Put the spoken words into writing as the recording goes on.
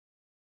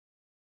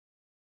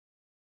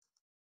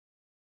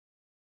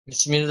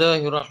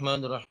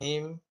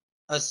Bismillahirrahmanirrahim.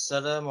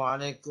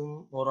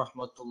 Assalamualaikum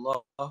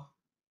warahmatullahi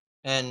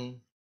and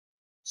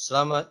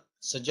selamat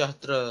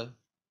sejahtera.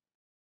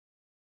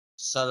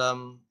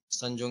 Salam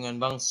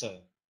sanjungan bangsa.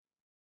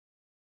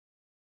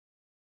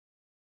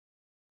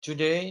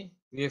 Today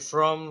we're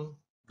from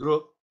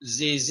group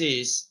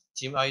ZZ's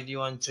team ID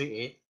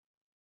 138.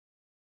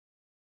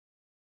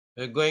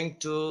 We're going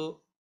to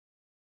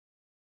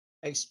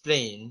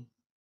explain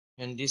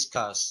and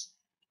discuss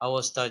our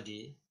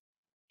study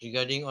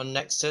regarding on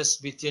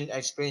nexus between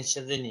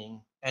experiential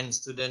learning and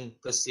student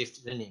perceived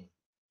learning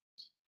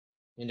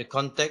in the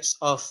context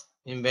of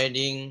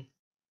embedding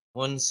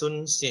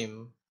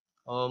MonsoonSIM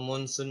or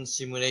monsoon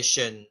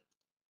simulation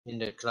in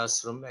the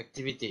classroom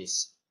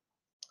activities.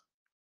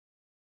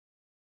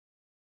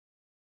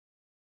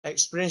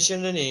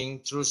 Experiential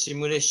learning through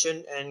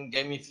simulation and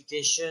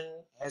gamification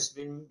has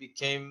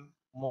become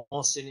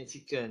more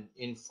significant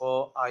in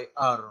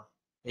 4IR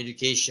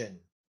education.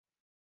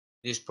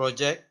 This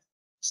project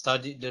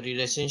studied the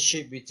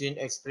relationship between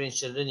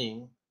experiential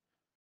learning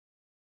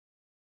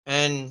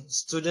and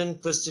student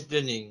perceived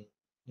learning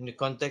in the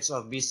context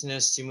of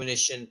business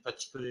simulation,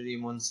 particularly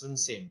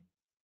MonsoonSIM.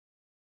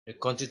 The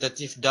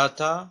quantitative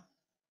data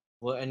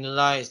were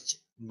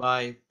analysed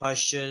by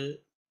partial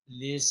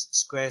least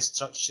square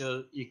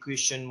structural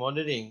equation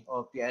modeling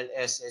or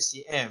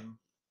PLS-SEM,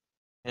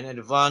 an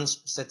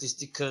advanced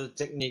statistical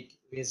technique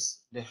with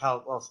the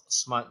help of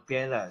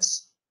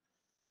Smart-PLS.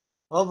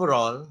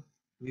 Overall,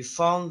 we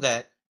found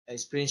that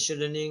experiential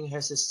learning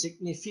has a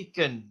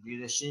significant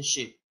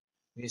relationship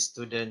with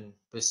student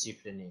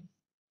perceived learning.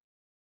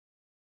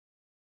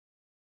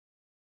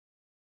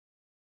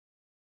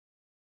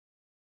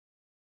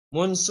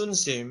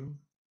 MonsoonSIM,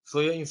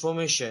 for your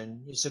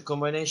information, is a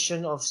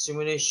combination of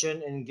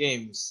simulation and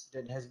games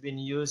that has been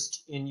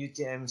used in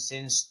UTM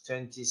since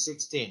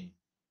 2016.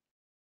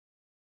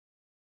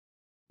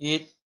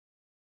 It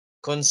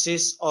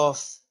consists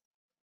of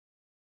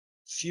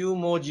few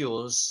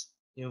modules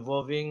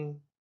involving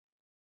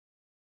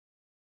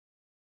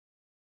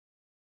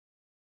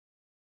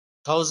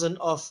thousands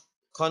of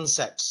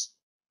concepts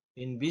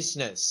in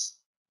business,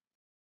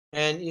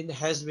 and it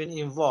has been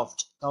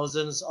involved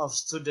thousands of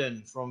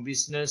students from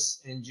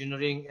business,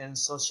 engineering, and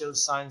social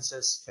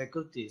sciences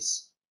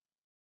faculties.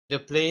 The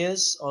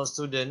players or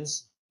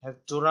students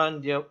have to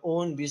run their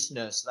own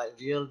business like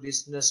real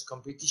business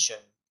competition,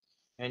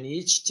 and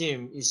each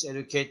team is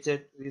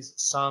allocated with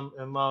some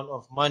amount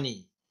of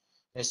money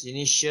as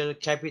initial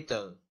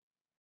capital.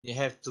 They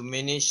have to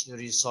manage the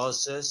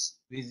resources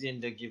within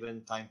the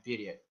given time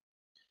period.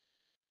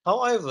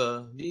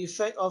 However, the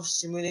effect of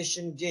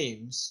simulation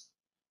games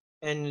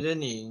and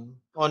learning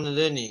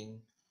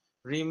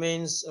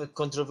remains a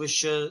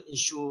controversial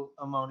issue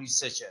among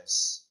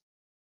researchers.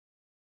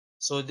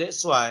 So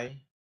that's why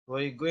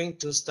we're going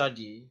to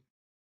study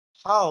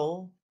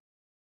how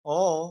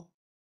or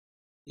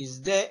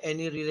is there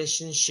any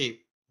relationship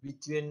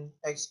between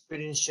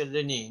experiential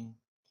learning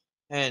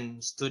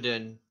and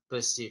student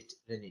perceived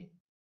learning.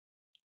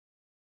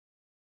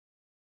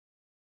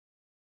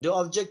 The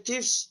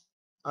objectives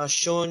are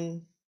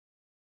shown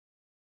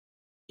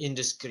on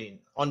the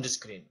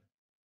screen.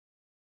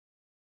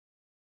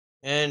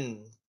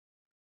 And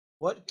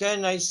what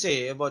can I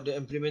say about the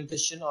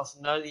implementation of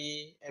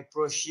NALI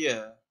approach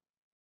here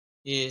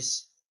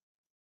is,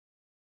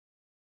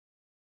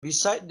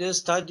 beside the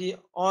study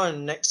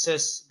on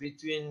nexus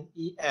between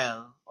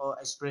EL or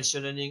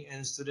experiential learning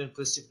and student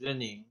perceived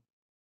learning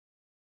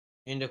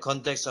in the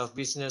context of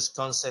business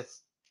concept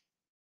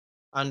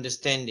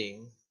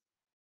understanding,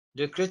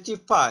 the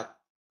creative part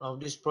of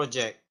this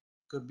project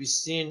could be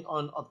seen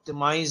on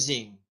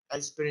optimizing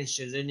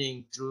experiential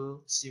learning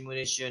through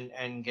simulation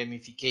and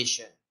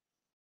gamification.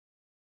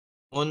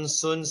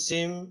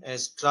 MonsoonSIM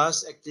as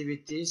class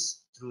activities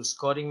through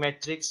scoring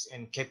metrics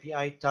and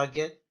KPI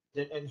target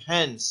that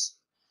enhance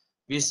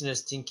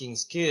business thinking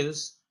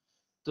skills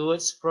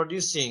towards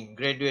producing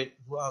graduates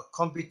who are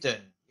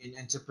competent in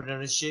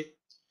entrepreneurship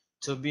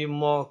to be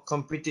more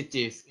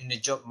competitive in the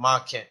job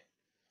market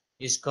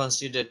is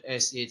considered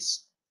as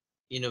its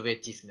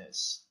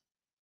innovativeness.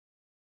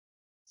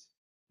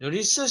 The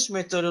research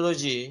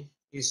methodology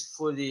is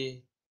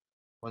fully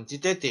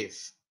quantitative.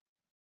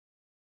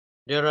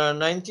 There are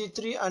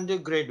 93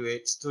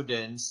 undergraduate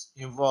students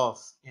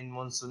involved in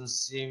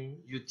MonsoonSIM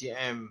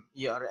UTM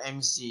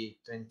ERMC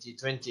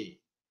 2020.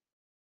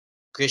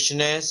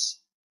 Questionnaires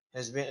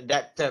has been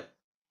adapted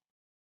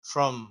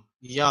from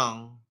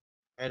Young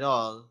et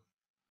al.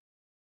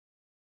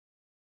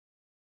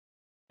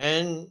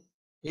 And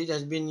it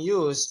has been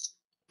used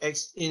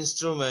as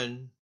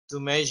instrument to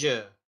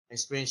measure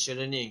experiential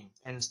learning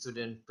and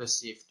student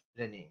perceived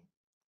learning.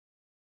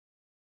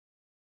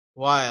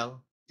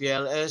 While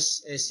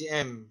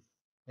PLS-SEM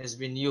has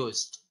been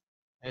used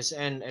as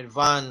an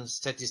advanced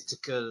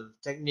statistical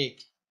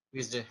technique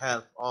with the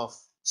help of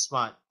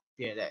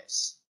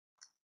Smart-PLS.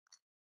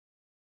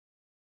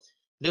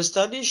 The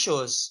study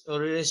shows a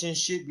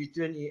relationship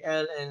between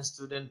EL and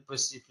student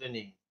perceived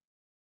learning.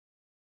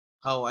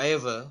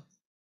 However,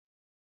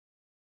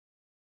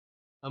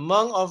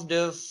 Among of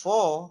the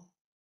four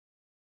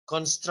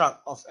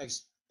construct of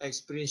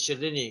experiential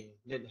learning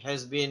that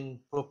has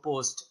been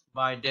proposed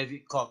by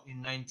David Koch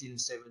in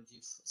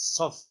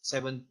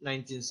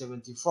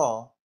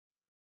 1974,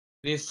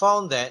 we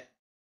found that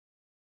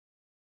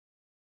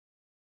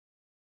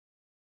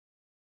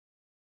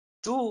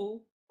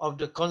two of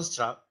the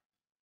construct,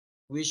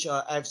 which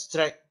are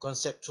abstract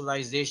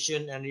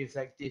conceptualization and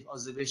reflective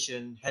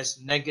observation, has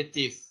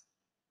negative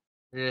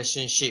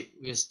relationship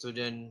with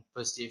student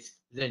perceived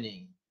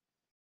learning.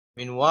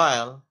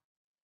 Meanwhile,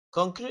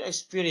 concrete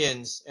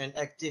experience and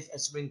active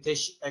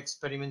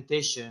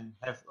experimentation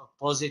have a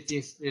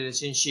positive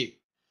relationship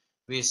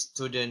with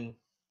student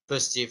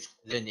perceived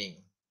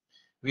learning,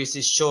 which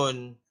is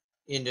shown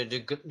in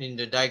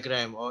the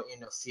diagram or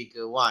in the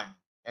figure 1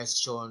 as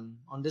shown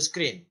on the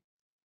screen.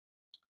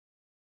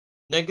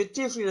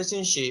 Negative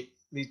relationship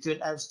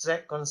between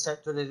abstract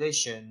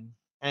conceptualization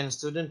and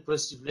student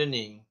perceived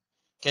learning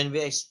can be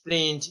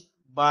explained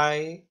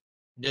by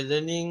the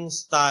learning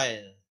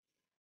style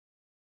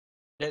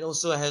that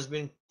also has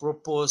been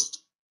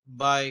proposed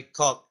by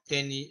Koch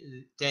 10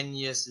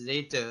 years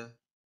later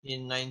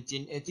in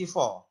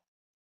 1984.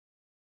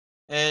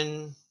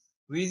 And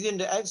within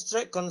the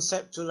abstract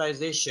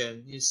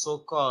conceptualization is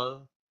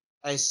so-called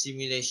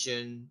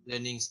assimilation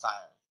learning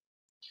style.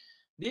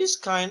 This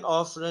kind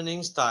of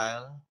learning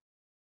style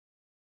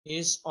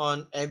is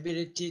on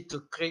ability to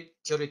create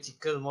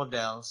theoretical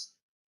models,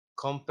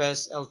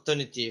 compares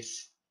alternative,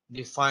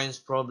 defines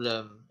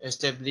problem,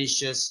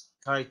 establishes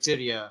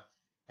criteria,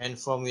 and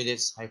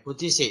formulates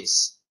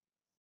hypotheses.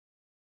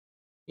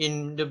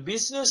 In the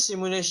business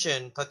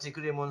simulation,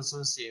 particularly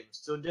MonsoonSIM,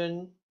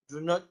 students do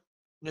not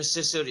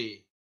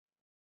necessarily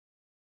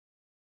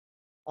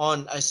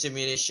on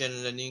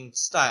assimilation learning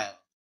style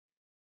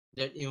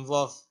that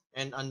involve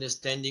an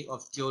understanding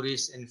of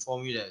theories and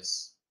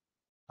formulas.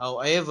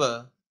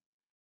 However,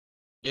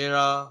 there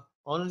are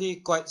only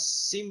quite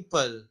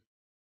simple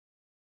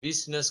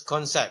business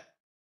concepts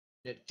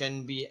that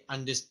can be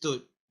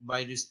understood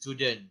by the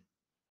student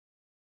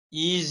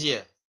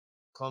easier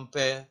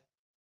compared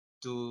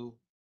to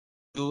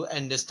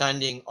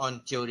understanding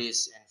on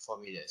theories and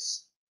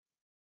formulas.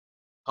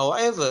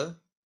 However,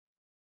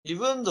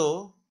 even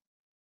though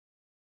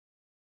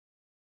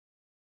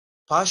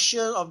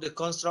partial of the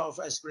construct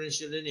of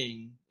experiential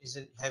learning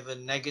have a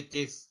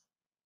negative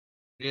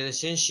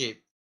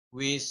relationship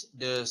with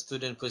the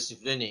student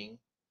perceived learning,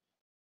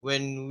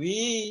 when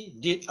we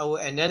did our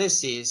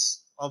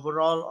analysis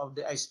overall of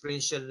the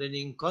experiential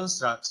learning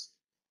constructs,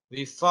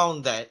 we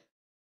found that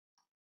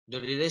the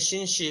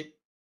relationship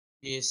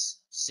is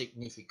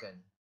significant.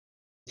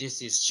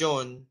 This is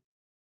shown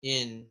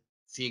in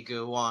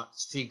figure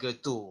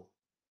 2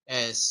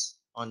 as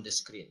on the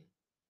screen.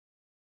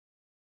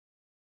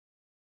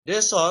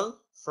 That's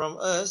all from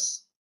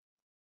us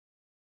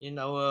in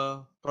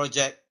our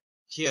project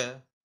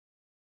here.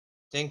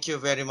 Thank you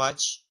very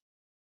much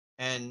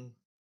and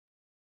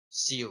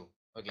see you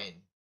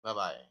again. Bye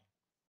bye.